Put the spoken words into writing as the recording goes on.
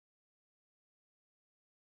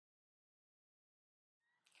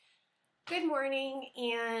Good morning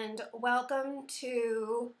and welcome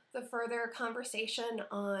to the further conversation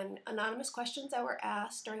on anonymous questions that were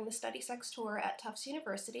asked during the Study Sex Tour at Tufts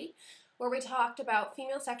University, where we talked about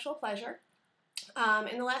female sexual pleasure.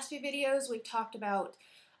 In the last few videos, we've talked about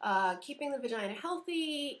keeping the vagina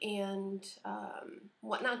healthy and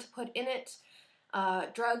what not to put in it,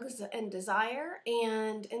 drugs and desire,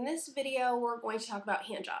 and in this video, we're going to talk about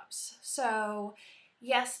handjobs. So,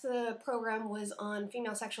 yes, the program was on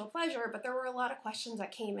female sexual pleasure, but there were a lot of questions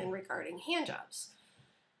that came in regarding handjobs.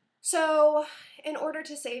 So, in order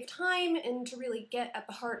to save time and to really get at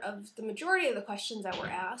the heart of the majority of the questions that were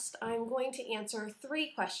asked, I'm going to answer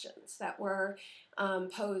 3 questions that were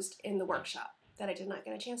posed in the workshop that I did not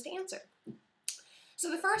get a chance to answer. So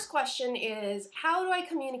the first question is, how do I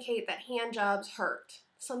communicate that handjobs hurt?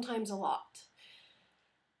 Sometimes a lot.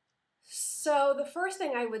 So the first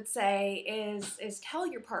thing I would say is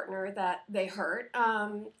tell your partner that they hurt.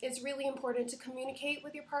 It's really important to communicate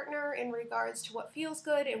with your partner in regards to what feels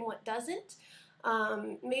good and what doesn't.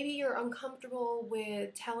 Maybe you're uncomfortable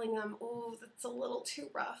with telling them, oh, that's a little too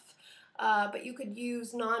rough. But you could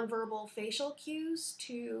use nonverbal facial cues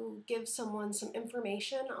to give someone some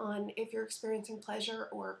information on if you're experiencing pleasure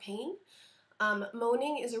or pain.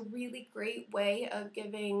 Moaning is a really great way of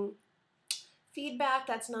giving feedback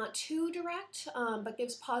that's not too direct, but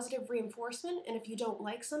gives positive reinforcement. And if you don't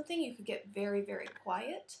like something, you could get very, very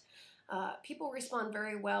quiet. People respond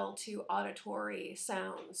very well to auditory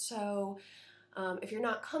sounds. So if you're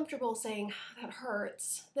not comfortable saying that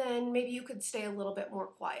hurts, then maybe you could stay a little bit more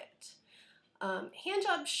quiet.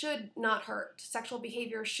 Handjobs should not hurt. Sexual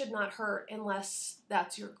behavior should not hurt unless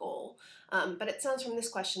that's your goal. But it sounds from this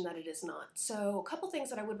question that it is not. So a couple things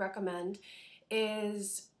that I would recommend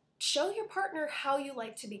is show your partner how you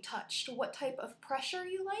like to be touched, what type of pressure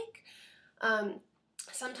you like.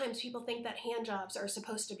 Sometimes people think that handjobs are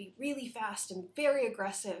supposed to be really fast and very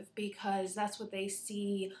aggressive because that's what they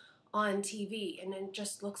see on TV, and it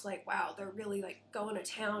just looks like, wow, they're really like going to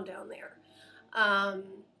town down there.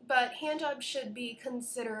 But handjobs should be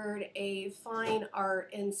considered a fine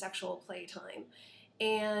art in sexual playtime.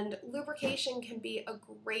 And lubrication can be a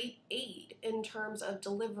great aid in terms of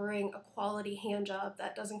delivering a quality handjob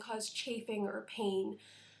that doesn't cause chafing or pain.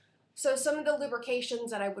 So some of the lubrications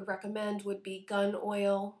that I would recommend would be gun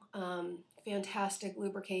oil, fantastic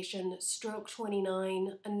lubrication, Stroke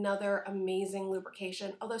 29, another amazing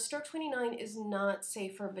lubrication, although Stroke 29 is not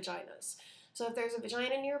safe for vaginas. So if there's a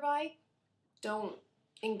vagina nearby, don't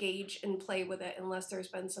engage and play with it unless there's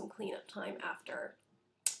been some cleanup time after.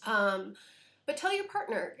 But tell your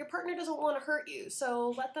partner doesn't want to hurt you,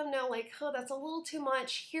 so let them know, like, oh, that's a little too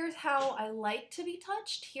much. Here's how I like to be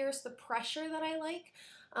touched. Here's the pressure that I like.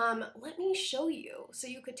 Let me show you. So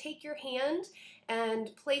you could take your hand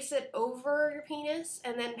and place it over your penis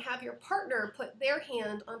and then have your partner put their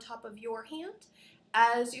hand on top of your hand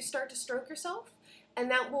as you start to stroke yourself. And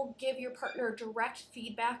that will give your partner direct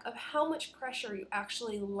feedback of how much pressure you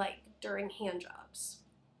actually like during handjobs.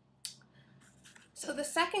 So the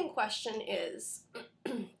second question is,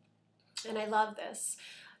 and I love this,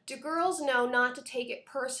 do girls know not to take it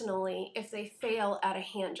personally if they fail at a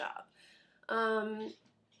handjob?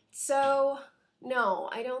 So no,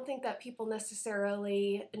 I don't think that people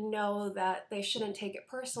necessarily know that they shouldn't take it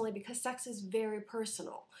personally because sex is very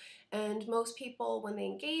personal. And most people, when they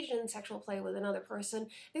engage in sexual play with another person,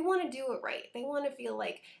 they want to do it right. They want to feel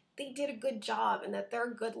like they did a good job and that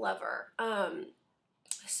they're a good lover.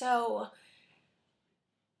 So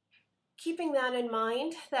keeping that in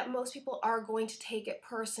mind, that most people are going to take it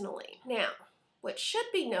personally. Now, what should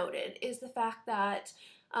be noted is the fact that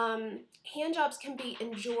handjobs can be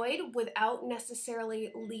enjoyed without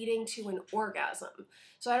necessarily leading to an orgasm.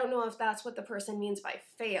 So I don't know if that's what the person means by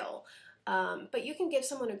fail, but you can give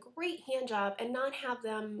someone a great handjob and not have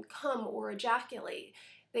them come or ejaculate.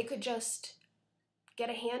 They could just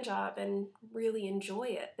get a handjob and really enjoy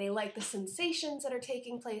it. They like the sensations that are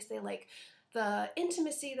taking place. They like the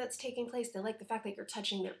intimacy that's taking place. They like the fact that you're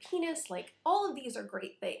touching their penis. Like, all of these are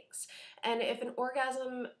great things. And if an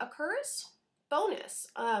orgasm occurs, bonus.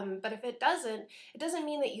 But if it doesn't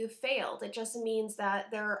mean that you failed. It just means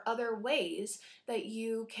that there are other ways that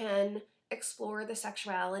you can explore the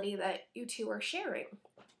sexuality that you two are sharing.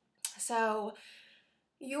 So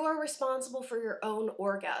you are responsible for your own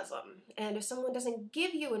orgasm. And if someone doesn't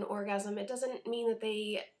give you an orgasm, it doesn't mean that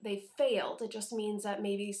they failed. It just means that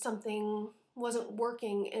maybe something wasn't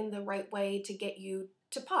working in the right way to get you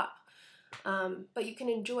to pop. But you can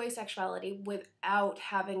enjoy sexuality without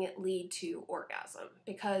having it lead to orgasm,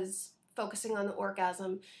 because focusing on the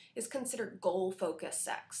orgasm is considered goal-focused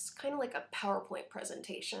sex, kind of like a PowerPoint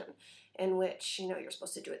presentation in which, you're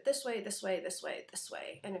supposed to do it this way, this way, this way, this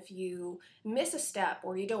way. And if you miss a step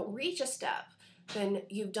or you don't reach a step, then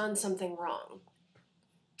you've done something wrong.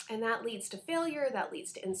 And that leads to failure, that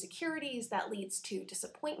leads to insecurities, that leads to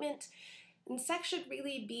disappointment. And sex should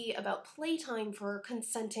really be about playtime for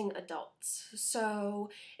consenting adults. So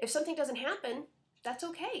if something doesn't happen, that's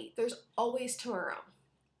okay. There's always tomorrow.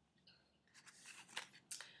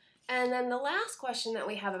 And then the last question that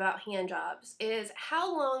we have about hand jobs is,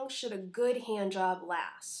 how long should a good hand job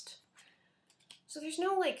last? So there's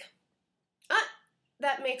no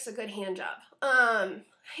that makes a good hand job.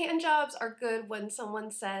 Hand jobs are good when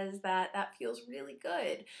someone says that feels really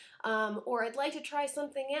good, or I'd like to try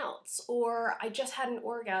something else, or I just had an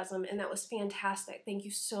orgasm and that was fantastic. Thank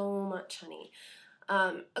you so much, honey.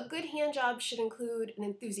 A good hand job should include an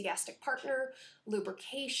enthusiastic partner,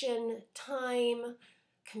 lubrication, time,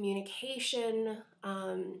 communication,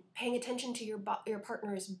 paying attention to your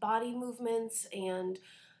partner's body movements and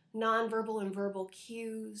nonverbal and verbal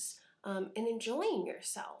cues, and enjoying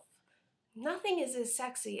yourself. Nothing is as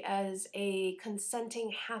sexy as a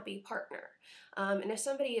consenting, happy partner. And if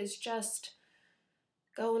somebody is just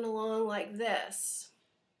going along like this,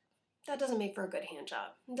 that doesn't make for a good hand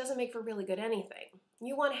job. It doesn't make for really good anything.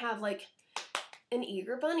 You want to have an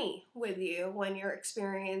eager bunny with you when you're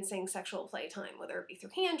experiencing sexual playtime, whether it be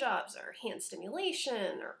through hand jobs or hand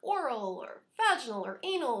stimulation or oral or vaginal or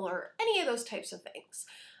anal or any of those types of things.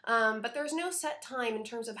 But there's no set time in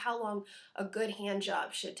terms of how long a good hand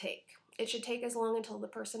job should take. It should take as long until the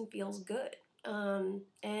person feels good.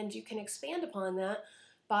 And you can expand upon that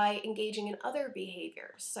by engaging in other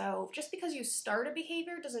behaviors. So just because you start a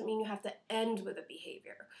behavior doesn't mean you have to end with a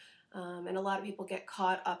behavior. And a lot of people get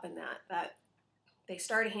caught up in that they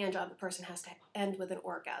start a hand job, the person has to end with an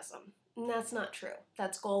orgasm. And that's not true.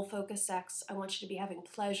 That's goal-focused sex. I want you to be having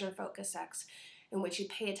pleasure-focused sex in which you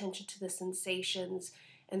pay attention to the sensations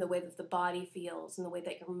and the way that the body feels and the way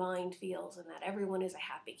that your mind feels and that everyone is a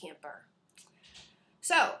happy camper.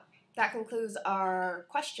 So that concludes our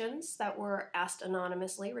questions that were asked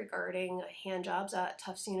anonymously regarding hand jobs at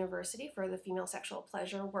Tufts University for the Female Sexual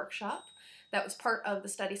Pleasure Workshop. That was part of the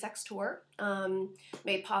Study Sex Tour,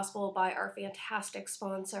 made possible by our fantastic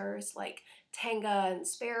sponsors like Tenga and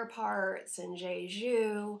Spare Parts and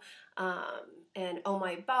Jeju, and Oh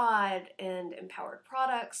My Bod and Empowered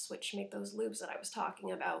Products, which make those lubes that I was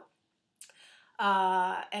talking about,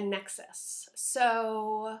 and Nexus.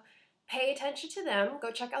 So pay attention to them.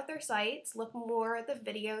 Go check out their sites. Look more at the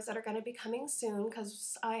videos that are going to be coming soon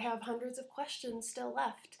because I have hundreds of questions still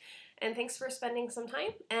left. And thanks for spending some time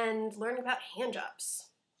and learning about hand jobs.